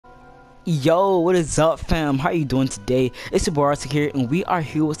Yo, what is up, fam? How you doing today? It's your boy Arctic here, and we are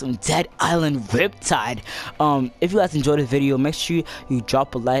here with some Dead Island Riptide. If you guys enjoyed this video, make sure you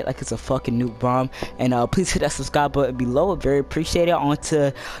drop a like it's a fucking nuke bomb, and please hit that subscribe button below. Very appreciated. On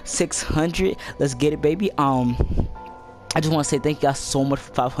to 600. Let's get it, baby. I just want to say thank you guys so much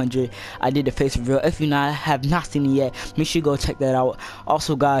for 500. I did the face reveal. If you have not seen it yet, make sure you go check that out.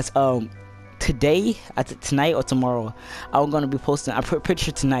 Also, guys, today, tonight or tomorrow, I'm gonna be posting. I'm pretty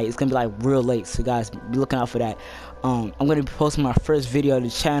sure tonight. It's gonna be like real late, so guys, be looking out for that. I'm gonna be posting my first video of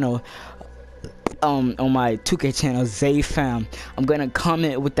the channel, on my 2K channel, Zay Fam. I'm gonna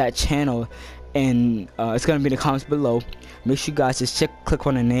comment with that channel, and it's gonna be in the comments below. Make sure you guys just click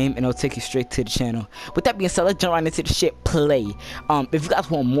on the name, and it'll take you straight to the channel. With that being said, let's jump right into the shit. Play. If you guys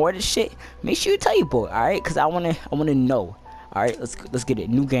want more of this shit, make sure you tell your boy. All right, cause I wanna know. All right, let's get it.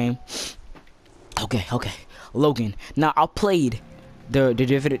 New game. Okay, Logan. Now I played the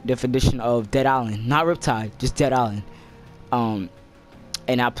definition of Dead Island, not Riptide, just Dead Island. And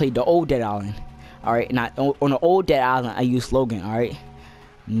I played the old Dead Island. All right, now on the old Dead Island, I used Logan. All right,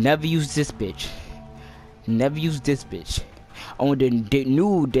 never use this bitch. Never use this bitch. On the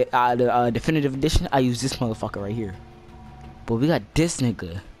new definitive edition, I use this motherfucker right here. But we got this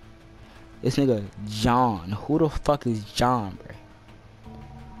nigga. This nigga John. Who the fuck is John, bro?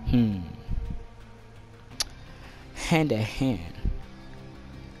 Hand to hand.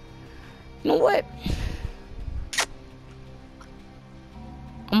 You know what?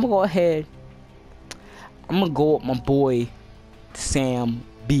 I'm gonna go ahead. I'm gonna go with my boy Sam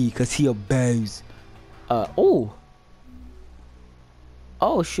B, cause he a buzz. Oh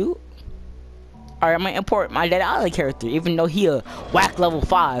shoot. Alright, I'm gonna import my Dead Island character, even though he a whack level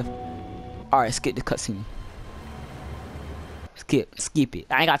 5. Alright, skip the cutscene. Skip it.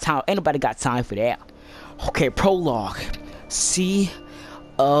 I ain't got time. Ain't nobody got time for that. Okay, prologue. Sea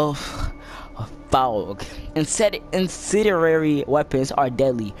of fog. Incendiary weapons are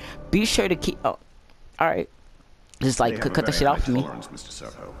deadly. Be sure to keep. Oh, all right. Just like cut that shit out for me.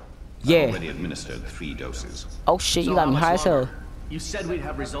 Yeah. Already administered 3 doses. Oh shit, you got me high as hell. You said we'd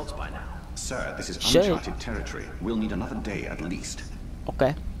have results by now. Sir, this is uncharted territory. We'll need another day at least.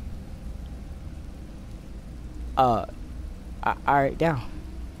 Okay. Alright, down.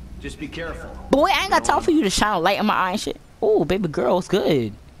 Just be careful. Boy, I ain't got time for you to shine a light in my eye and shit. Ooh, baby girl, it's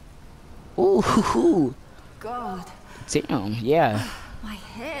good. Ooh, hoo, hoo. God. Damn, yeah. My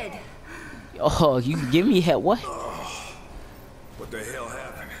head. Oh, you give me head. What? What the hell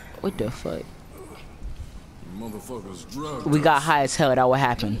happened? What the fuck? Motherfuckers drugged We got high as hell. That what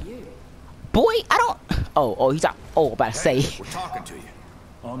happened. Boy, I don't. Oh, he's out. Oh, about to say. We're talking to you.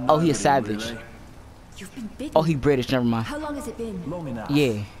 Oh, he a savage. Really? You've been bitten. Oh, he British. Never mind. How long has it been? Long enough.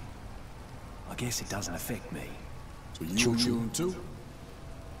 Yeah. I guess it doesn't affect me. So you immune too?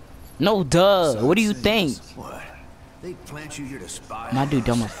 No, duh. What do you think? What? They plant you here to spy? My dude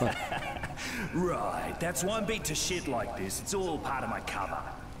dumb as fuck. Right. That's why I'm beat to shit like this. It's all part of my cover.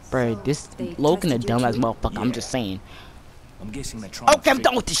 Bro, this Logan a dumbass motherfucker. I'm just saying. I'm guessing they're trying. Okay, I'm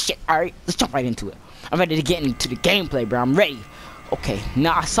done with this shit. Alright, let's jump right into it. I'm ready to get into the gameplay, bro. I'm ready. Okay,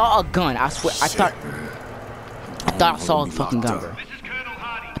 now I saw a gun. I swear, I thought I saw a fucking gun, bro.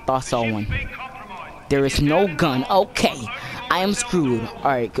 I thought I saw one. There is no gun. Okay, I am screwed.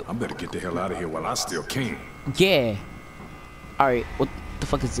 Alright, I better get the hell out of here while I still can. yeah. Alright, what the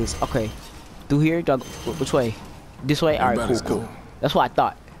fuck is this? Okay, through here? Do I go, which way? This way? Alright, cool. That's what I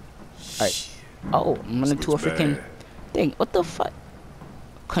thought. Alright. Oh, I'm running to a freaking thing. What the fuck?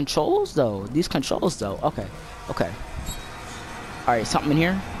 Controls though. These controls though. Okay. Alright, something in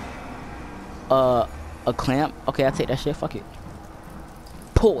here. A clamp. Okay, I'll take that shit. Fuck it.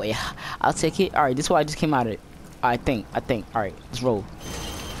 Boy, I'll take it. Alright, this is why I just came out of it. I think. Alright, let's roll.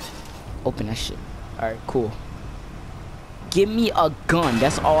 Open that shit. Alright, cool. Give me a gun.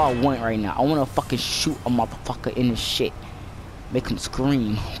 That's all I want right now. I want to fucking shoot a motherfucker in this shit. Make him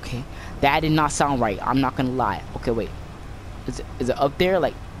scream. Okay. That did not sound right. I'm not gonna lie. Okay, wait. Is it up there?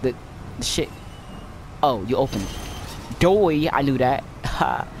 Like the shit. Oh, you open it. Doy, I knew that.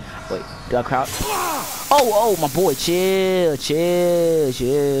 Wait, do I crouch? Oh, my boy, chill. Is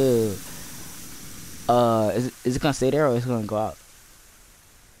it gonna stay there or is it gonna go out?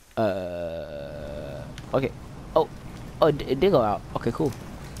 Okay. Oh, it did go out. Okay, cool.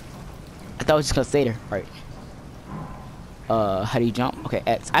 I thought it was just gonna stay there. All right. How do you jump? Okay,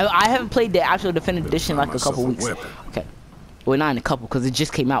 X. I haven't played the actual definitive edition like a couple weeks. Okay. Well, not in a couple, because it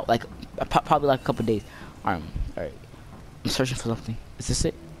just came out like probably like a couple days. Alright. I'm searching for something. Is this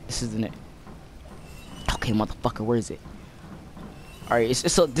it? This isn't it. Okay, motherfucker, where is it? Alright,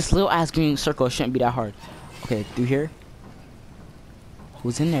 so this little ass green circle shouldn't be that hard. Okay, through here.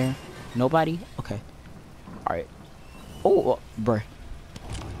 Who's in there? Nobody? Okay. Alright. Oh, bruh.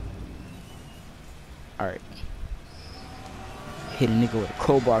 Alright. Hit a nigga with a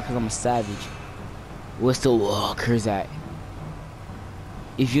crowbar because I'm a savage. What's the walkers at?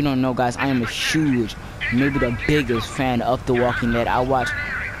 If you don't know, guys, I am a huge, maybe the biggest fan of The Walking Dead. I watch,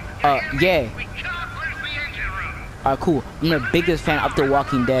 yeah. Alright, cool. I'm the biggest fan of The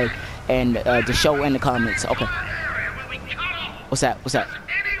Walking Dead and the show in the comments. Okay. What's that? What's that?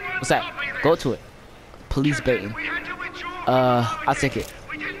 What's that? Go to it. Police baiting. I'll take it.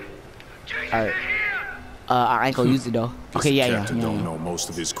 Alright. I ain't gonna use it though. Okay, yeah. Captain don't know most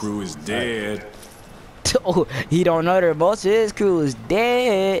of his crew is dead. Oh, he don't know that most of his crew is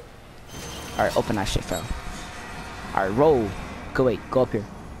dead. Alright, open that shit, fam. Alright, roll. Go wait, go up here.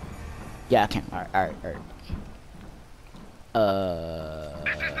 Yeah, I can. Alright.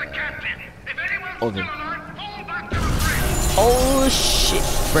 Over. Oh shit,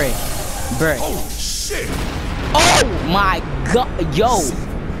 bruh. Oh shit! Oh my god, yo,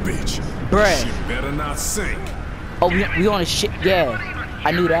 Bitch. bruh. Shit better not sink. Oh, we on a shit. Yeah,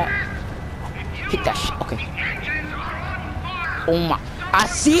 I knew that. Hit that shit. Okay. Oh my, I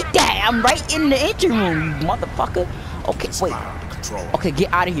see that. I'm right in the engine room, you motherfucker. Okay, wait. Okay,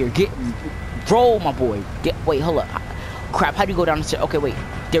 get out of here. Roll, my boy. Wait, hold up. Crap, how do you go down the stairs? Okay, wait.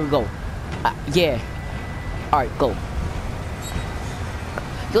 There we go. Yeah. Alright, go.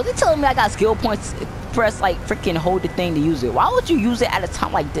 Yo, they telling me I got skill points. Press like freaking hold the thing to use it. Why would you use it at a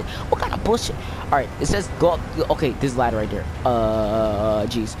time like this? What kind of bullshit? Alright, it says go up. Okay, this ladder right there.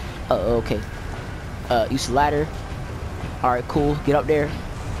 Jeez. Okay. Use the ladder. Alright, cool. Get up there.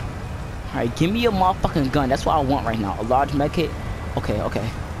 Alright, give me a motherfucking gun. That's what I want right now. A large med kit. Okay.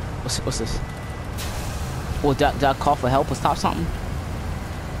 What's this? Oh, did I call for help or stop something?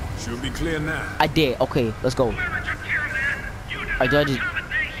 Should be clear now. I did. Okay, let's go. Alright, do I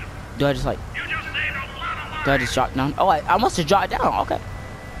just drop down? Oh, I must have dropped down. Okay.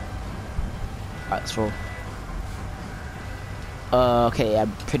 Alright, let's roll. Okay,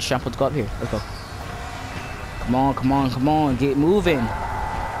 I'm pretty sure I'm supposed to go up here. Let's go. Come on, get moving.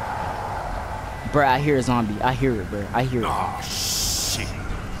 Bruh, I hear a zombie. I hear it, bruh. I hear it. Oh shit.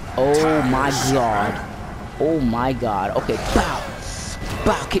 Oh my god. Oh my god. Okay, bow.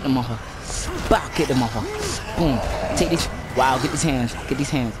 Bow, kick the motherfucker. Bow, kick the motherfucker. Boom. Take this. Wow, get these hands. Get these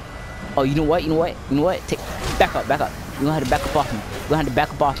hands. Oh, you know what? Take, back up. You're gonna have to back up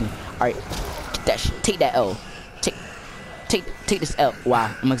off me. Alright. Get that shit. Take that L. Take this L.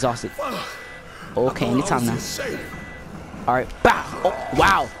 Wow, I'm exhausted. Okay, anytime now. Alright, bow. Oh,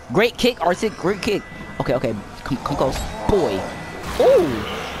 wow. Great kick, Arctic. Great kick. Okay. Come close. Boy. Ooh.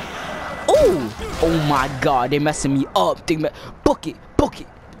 Oh my god, they messing me up. Book it.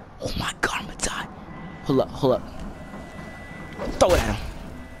 Oh my god, I'm gonna die. Hold up. Throw it at him.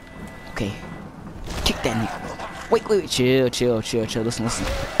 Okay. Kick that nigga. Wait. Chill. Listen.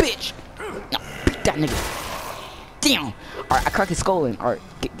 Bitch. No, beat that nigga. Damn. Alright, I cracked his skull in. Alright,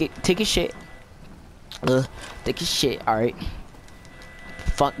 take his shit. Take his shit. Alright.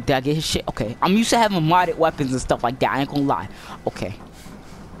 Fuck, did I get his shit? Okay. I'm used to having modded weapons and stuff like that. I ain't gonna lie. Okay.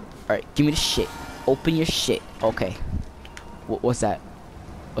 Alright, give me the shit. Open your shit. Okay. What's that?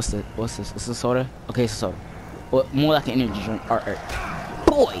 What's this? Is this soda? Okay, it's a soda. Well, more like an energy drink. Alright.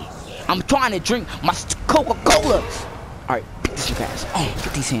 Boy! I'm trying to drink my Coca-Cola! Alright, beat this ass. Oh,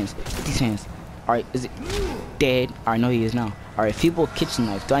 get these hands. Alright, is it dead? I know he is now. Alright, feeble kitchen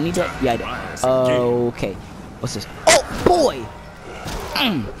knife. Do I need that? Yeah, I do. Okay. What's this? Oh, boy!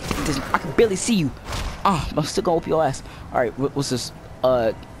 I can barely see you. I'm still gonna whoop your ass. Alright, what's this?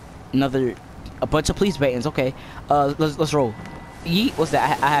 A bunch of police baitings. Okay. Let's roll. Yeet. What's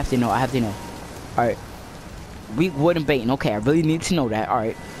that? I have to know. Alright. Weak wooden baiting. Okay, I really need to know that.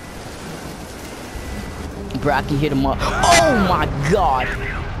 Alright. Bro, I can hear them up. Oh my god.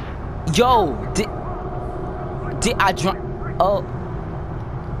 Yo, did I drunk? Oh.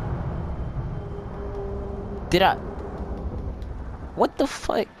 Did I? What the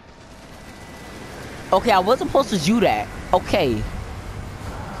fuck? Okay, I wasn't supposed to do that. Okay.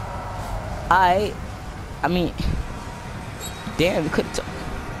 I mean, damn, you could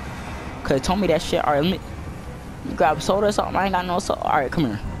have told me that shit. Alright, let me grab a soda or something. I ain't got no soda. Alright, come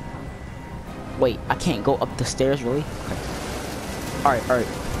here. Wait, I can't go up the stairs, really? Okay. Alright.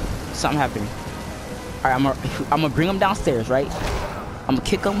 Something happening. Alright, I'm gonna bring them downstairs, right? I'm gonna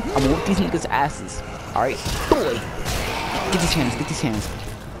kick them. I'm gonna whoop these niggas' asses. Alright, boy. Get these hands.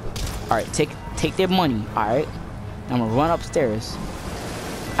 Alright, take their money. Alright. I'm gonna run upstairs.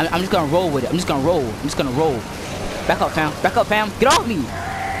 I'm just gonna roll with it. I'm just gonna roll. Back up, fam. Get off me.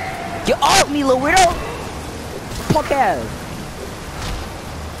 Get off me, little weirdo. Punk ass.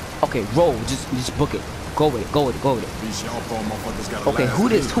 Okay, roll. Just book it. Go with it. Go with it. Go with it. These y'all bum motherfuckers gotta Okay, last who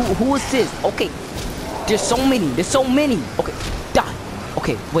this? me. Who is this? Okay, there's so many. There's so many. Okay, die.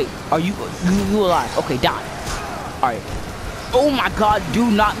 Okay, wait. Are you alive? Okay, die. All right. Oh my God! Do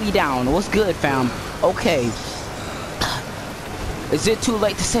knock me down. What's good, fam? Okay. Is it too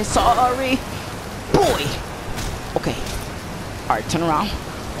late to say sorry, boy? Okay. All right, turn around.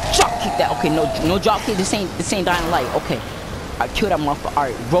 Drop kick that. Okay, no drop kick. This ain't dying light. Okay. I kill that motherfucker. All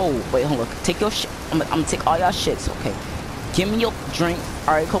right, roll. Wait, hold on. Take your shit. I'm gonna take all y'all shits. Okay. Give me your drink.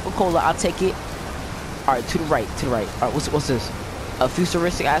 All right, Coca-Cola. I'll take it. All right, to the right. To the right. All right, what's this? A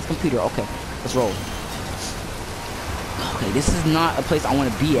futuristic ass computer. Okay, let's roll. Okay, this is not a place I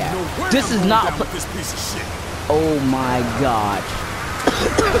want to be at. This is not a place. This piece of shit. Oh my God.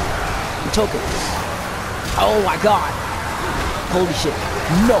 I'm choking. Oh my God. Holy shit.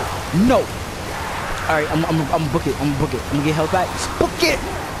 No. Alright, I'm book it. I'm book it. I'm gonna get health back. Book it.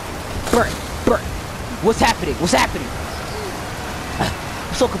 Bert. What's happening? What's happening?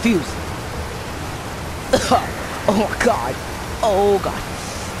 I'm so confused. Oh my God. Oh God.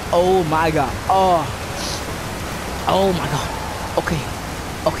 Oh my God. Oh my God.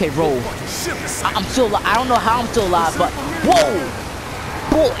 Okay, roll. I'm still alive. I don't know how I'm still alive, but whoa,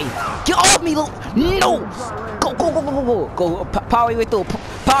 boy, get off me, little. No, go. Power your way through.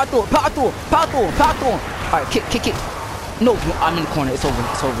 Power through. All right, kick. No, I'm in the corner. It's over.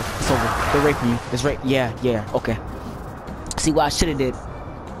 They're raping me. It's right. Yeah. Okay. See what I should have did.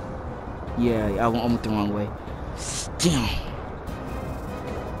 Yeah, I went the wrong way. Damn.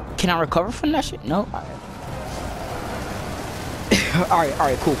 Can I recover from that shit? No.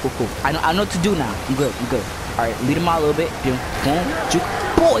 Alright, cool. I know what to do now. I'm good. Alright, lead him out a little bit. Boom, juke.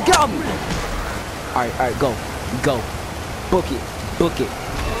 Boy, get on me! Alright, go. Book it.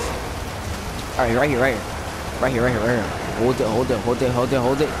 Alright, right here. Hold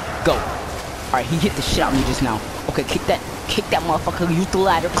it. Go. Alright, he hit the shit out of me just now. Okay, kick that motherfucker. Use the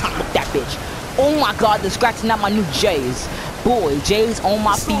ladder. Climb up that bitch. Oh my God, they're scratching out my new J's. Boy, J's on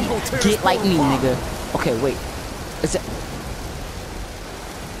my feet. Get like me, nigga. Okay, wait.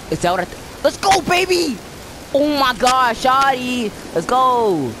 Is that what let's go, baby! Oh my God, shotty! Let's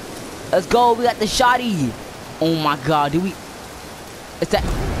go! We got the shotty! Oh my God, is that...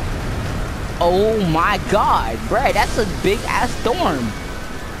 Oh my God, bruh, that's a big ass storm.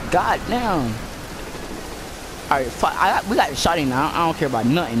 God damn. Alright, we got the shotty now. I don't care about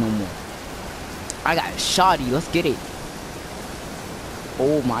nothing no more. I got shotty, let's get it.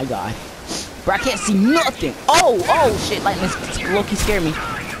 Oh my God. Bro, I can't see nothing. Oh shit, lightning low-key scared me.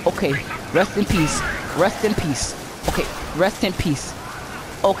 Okay, rest in peace. Okay, rest in peace.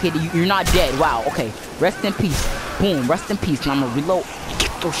 Okay, you're not dead. Wow, okay. Rest in peace. Boom, rest in peace. Now I'm gonna reload.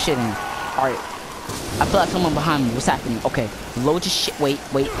 Kick those shit in. Alright. I feel like someone behind me. What's happening? Okay, load your shit. Wait.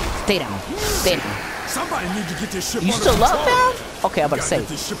 Stay down. Somebody need to get this ship You under still control. up, fam? Okay, I'm about to say.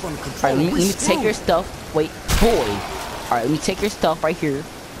 Alright, let me take your stuff. Wait, boy. Alright, let me take your stuff right here.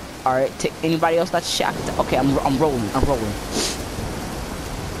 Alright, take anybody else that's shot. Okay, I'm rolling.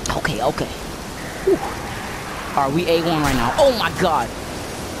 Okay. Whew. Alright, we A1 right now. Oh my God.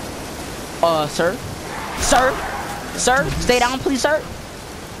 Sir, stay down, please, sir.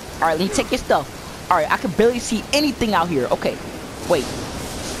 Alright, let me take your stuff. Alright, I can barely see anything out here. Okay, wait.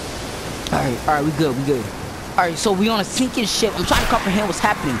 Alright, we good. Alright, so we on a sinking ship. I'm trying to comprehend what's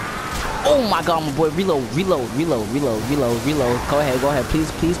happening. Oh my God, my boy, reload. Go ahead,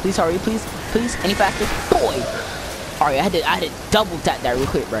 please, hurry, please, any faster, boy. Alright, I had to double tap that real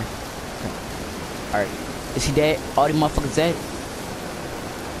quick, bro. Okay. Alright, is he dead? All these motherfuckers dead?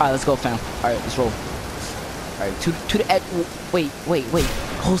 Alright, let's go, fam. Alright, let's roll. Alright, to the edge. Wait.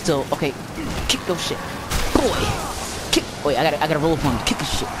 Hold still. Okay, kick those shit, boy. Kick. Wait, I gotta roll up on him. Kick his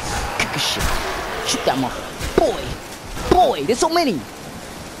shit. Shoot that motherfucker, boy. There's so many.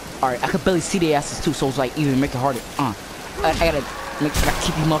 Alright, I could barely see the asses too, so it's like even make it harder. I gotta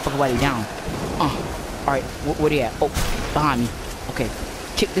keep these motherfuckers while they down. Alright, where they at? Oh, behind me. Okay,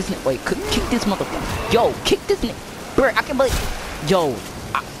 kick this nigga. Wait, kick this motherfucker. Yo, kick this nigga. Bro, I can believe. Yo,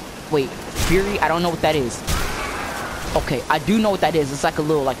 wait, Fury. I don't know what that is. Okay, I do know what that is. It's like a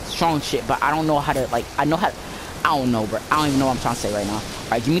little like strong shit, but I don't know how to like. I don't know, bro. I don't even know what I'm trying to say right now.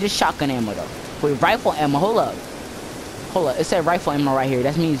 Alright, give me the shotgun ammo though. Wait, rifle ammo. Hold up. It said rifle ammo right here.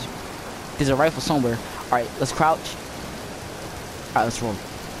 That means there's a rifle somewhere. Alright, let's crouch. Alright, let's roll.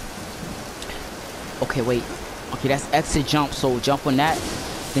 Okay, wait. Okay, that's exit jump. So jump on that.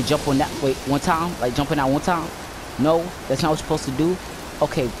 Then jump on that. Wait, one time? Like jumping out one time? No, that's not what you're supposed to do.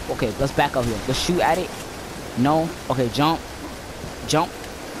 Okay, let's back up here. Let's shoot at it. No. Okay, jump.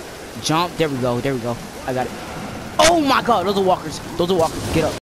 There we go. I got it. Oh my God, those are walkers. Get up.